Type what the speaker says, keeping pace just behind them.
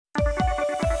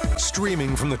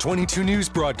Streaming from the 22 News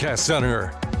Broadcast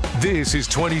Center. This is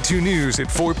 22 News at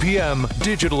 4 p.m.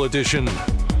 Digital Edition.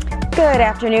 Good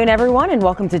afternoon, everyone, and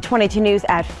welcome to 22 News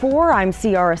at 4. I'm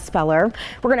Ciara Speller.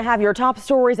 We're going to have your top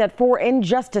stories at 4 in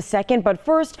just a second, but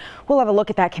first, we'll have a look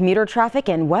at that commuter traffic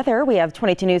and weather. We have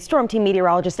 22 News Storm Team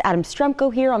meteorologist Adam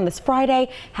Stremko here on this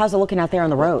Friday. How's it looking out there on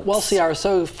the roads? Well, Ciara,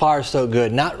 so far so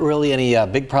good. Not really any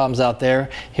big problems out there.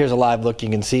 Here's a live look. You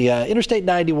can see Interstate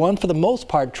 91, for the most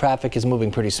part, traffic is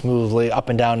moving pretty smoothly up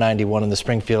and down 91 in the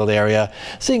Springfield area.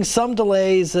 Seeing some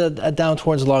delays down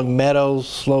towards Long Meadow,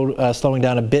 slowing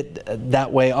down a bit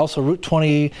that way. Also Route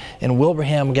 20 in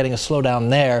Wilbraham getting a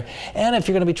slowdown there. And if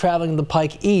you're going to be traveling the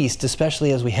Pike East,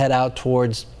 especially as we head out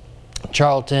towards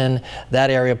Charlton, that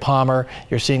area, Palmer,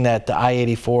 you're seeing that the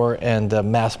I-84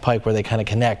 and Mass Pike where they kind of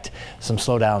connect, some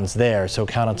slowdowns there. So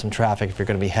count on some traffic if you're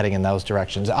going to be heading in those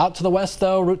directions. Out to the west,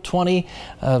 though, Route 20,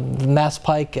 Mass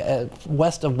Pike,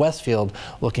 west of Westfield,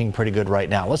 looking pretty good right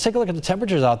now. Let's take a look at the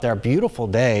temperatures out there. Beautiful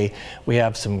day. We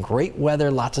have some great weather,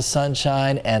 lots of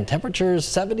sunshine, and temperatures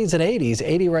 70s and 80s.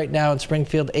 80 right now in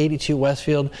Springfield, 82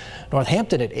 Westfield,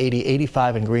 Northampton at 80,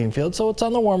 85 in Greenfield. So it's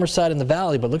on the warmer side in the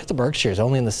valley, but look at the Berkshires,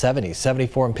 only in the 70s.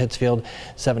 74 in Pittsfield,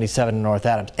 77 in North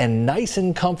Adams, and nice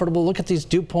and comfortable. Look at these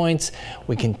dew points.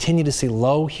 We continue to see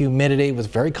low humidity. It was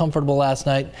very comfortable last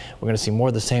night. We're going to see more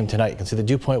of the same tonight. You can see the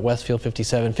dew point Westfield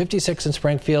 57, 56 in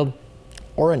Springfield.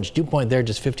 Orange dew point there,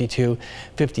 just 52,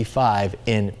 55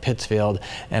 in Pittsfield.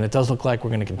 And it does look like we're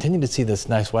going to continue to see this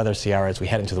nice weather, Ciara, as we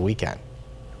head into the weekend.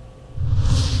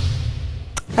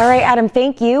 All right, Adam,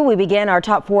 thank you. We begin our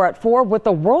top 4 at 4 with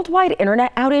the worldwide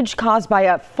internet outage caused by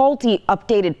a faulty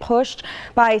updated push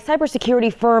by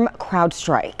cybersecurity firm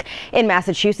CrowdStrike. In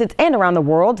Massachusetts and around the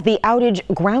world, the outage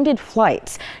grounded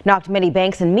flights, knocked many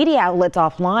banks and media outlets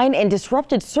offline, and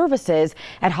disrupted services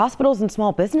at hospitals and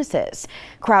small businesses.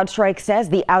 CrowdStrike says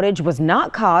the outage was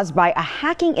not caused by a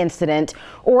hacking incident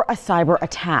or a cyber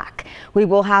attack. We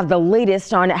will have the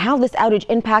latest on how this outage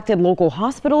impacted local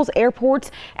hospitals,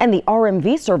 airports, and the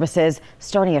RMV services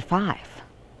starting at 5.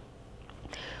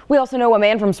 We also know a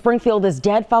man from Springfield is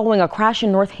dead following a crash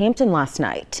in Northampton last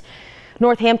night.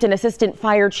 Northampton Assistant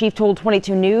Fire Chief told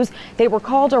 22 News they were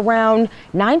called around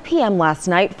 9 p.m. last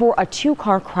night for a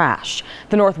 2-car crash.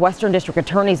 The Northwestern District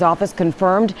Attorney's Office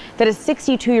confirmed that a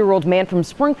 62-year-old man from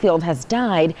Springfield has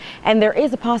died, and there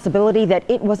is a possibility that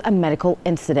it was a medical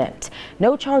incident.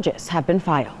 No charges have been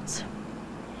filed.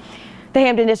 The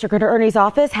Hampden District Attorney's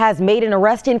Office has made an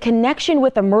arrest in connection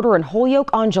with the murder in Holyoke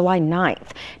on July 9th.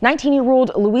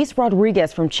 19-year-old Luis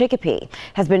Rodriguez from Chicopee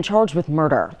has been charged with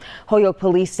murder. Holyoke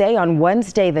police say on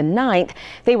Wednesday the 9th,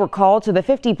 they were called to the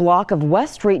 50 block of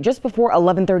West Street just before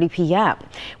 11:30 p.m.,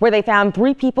 where they found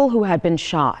 3 people who had been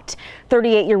shot.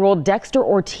 38-year-old Dexter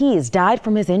Ortiz died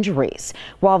from his injuries,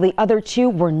 while the other 2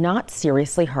 were not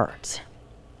seriously hurt.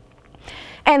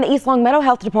 And the East Longmeadow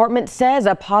Health Department says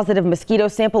a positive mosquito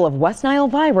sample of West Nile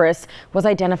virus was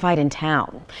identified in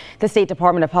town. The State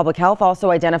Department of Public Health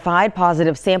also identified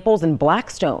positive samples in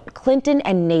Blackstone, Clinton,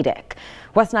 and Natick.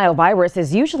 West Nile virus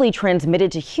is usually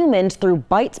transmitted to humans through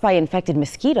bites by infected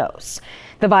mosquitoes.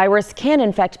 The virus can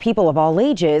infect people of all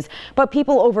ages, but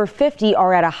people over 50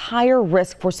 are at a higher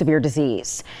risk for severe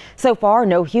disease. So far,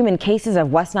 no human cases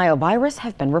of West Nile virus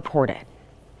have been reported.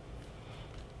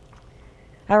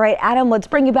 All right, Adam, let's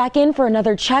bring you back in for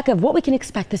another check of what we can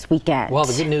expect this weekend. Well,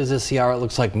 the good news is, Ciara, it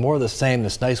looks like more of the same.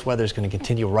 This nice weather is going to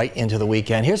continue right into the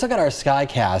weekend. Here's a look at our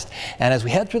skycast. And as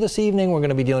we head through this evening, we're going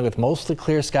to be dealing with mostly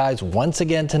clear skies once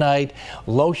again tonight.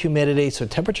 Low humidity, so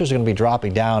temperatures are going to be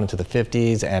dropping down into the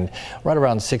 50s and right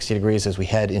around 60 degrees as we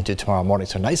head into tomorrow morning.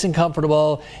 So nice and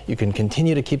comfortable. You can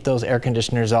continue to keep those air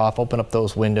conditioners off, open up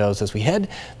those windows. As we head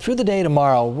through the day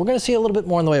tomorrow, we're going to see a little bit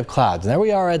more in the way of clouds. And there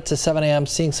we are at 7 a.m.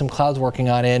 seeing some clouds working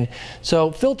on in. So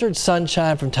filtered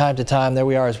sunshine from time to time. There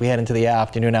we are as we head into the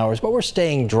afternoon hours, but we're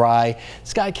staying dry.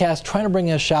 Skycast trying to bring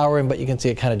a shower in, but you can see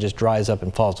it kind of just dries up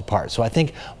and falls apart. So I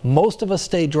think most of us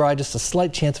stay dry, just a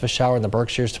slight chance of a shower in the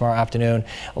Berkshires tomorrow afternoon.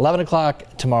 11 o'clock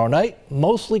tomorrow night,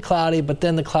 mostly cloudy, but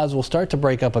then the clouds will start to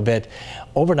break up a bit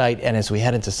overnight and as we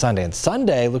head into Sunday. And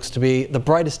Sunday looks to be the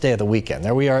brightest day of the weekend.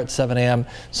 There we are at 7 a.m.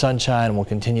 sunshine, and we'll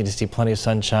continue to see plenty of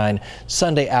sunshine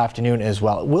Sunday afternoon as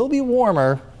well. It will be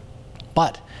warmer,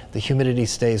 but the humidity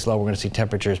stays low. We're going to see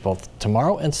temperatures both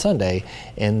tomorrow and Sunday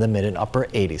in the mid and upper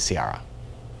 80s, Ciara.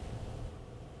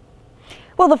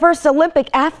 Well, the first Olympic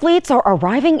athletes are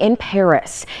arriving in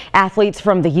Paris. Athletes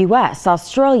from the U.S.,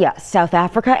 Australia, South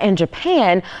Africa, and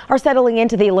Japan are settling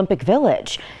into the Olympic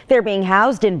Village. They're being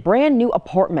housed in brand new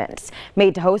apartments,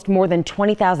 made to host more than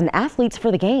 20,000 athletes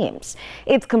for the Games.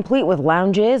 It's complete with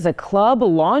lounges, a club,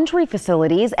 laundry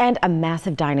facilities, and a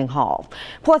massive dining hall.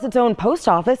 Plus its own post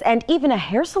office and even a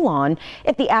hair salon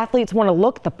if the athletes want to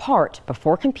look the part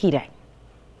before competing.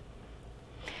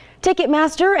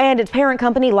 Ticketmaster and its parent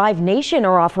company Live Nation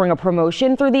are offering a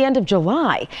promotion through the end of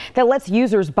July that lets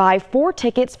users buy 4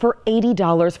 tickets for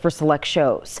 $80 for select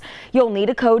shows. You'll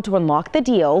need a code to unlock the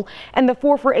deal, and the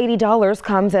 4 for $80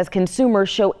 comes as consumers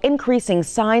show increasing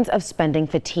signs of spending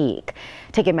fatigue.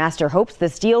 Ticketmaster hopes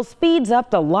this deal speeds up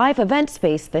the live event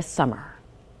space this summer.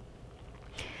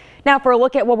 Now for a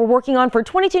look at what we're working on for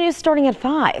 22 News starting at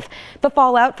 5. The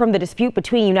fallout from the dispute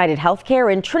between United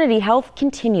Healthcare and Trinity Health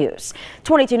continues.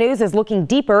 22 News is looking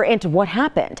deeper into what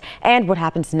happened and what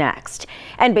happens next.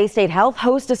 And Bay State Health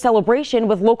hosts a celebration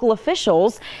with local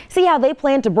officials. See how they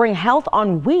plan to bring health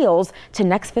on wheels to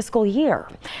next fiscal year.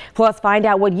 Plus find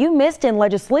out what you missed in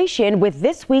legislation with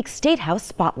this week's State House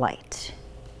Spotlight.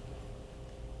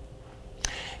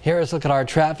 Here is a look at our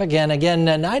traffic, and again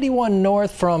 91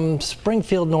 north from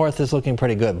Springfield north is looking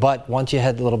pretty good, but once you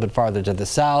head a little bit farther to the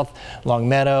south, Long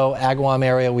Meadow, Agawam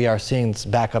area, we are seeing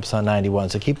backups on 91,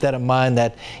 so keep that in mind.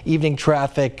 That evening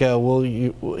traffic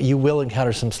you will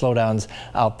encounter some slowdowns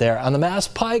out there. On the Mass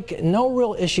Pike, no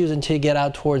real issues until you get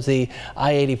out towards the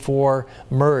I-84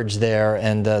 merge there,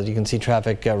 and you can see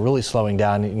traffic really slowing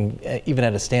down, even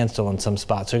at a standstill in some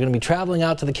spots. So you're going to be traveling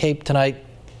out to the Cape tonight.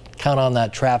 Count on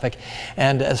that traffic.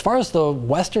 And as far as the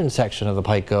western section of the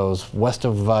Pike goes, west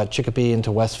of Chicopee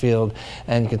into Westfield,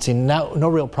 and you can see no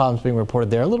real problems being reported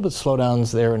there. A little bit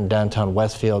slowdowns there in downtown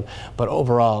Westfield, but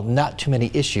overall not too many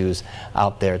issues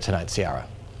out there tonight. Ciara.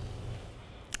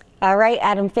 All right,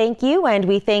 Adam, thank you. And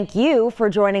we thank you for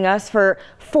joining us for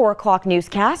 4 o'clock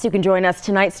newscast. You can join us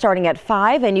tonight starting at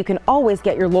 5, and you can always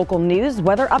get your local news,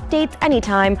 weather updates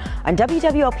anytime on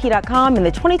wwlp.com and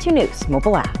the 22 News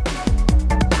mobile app.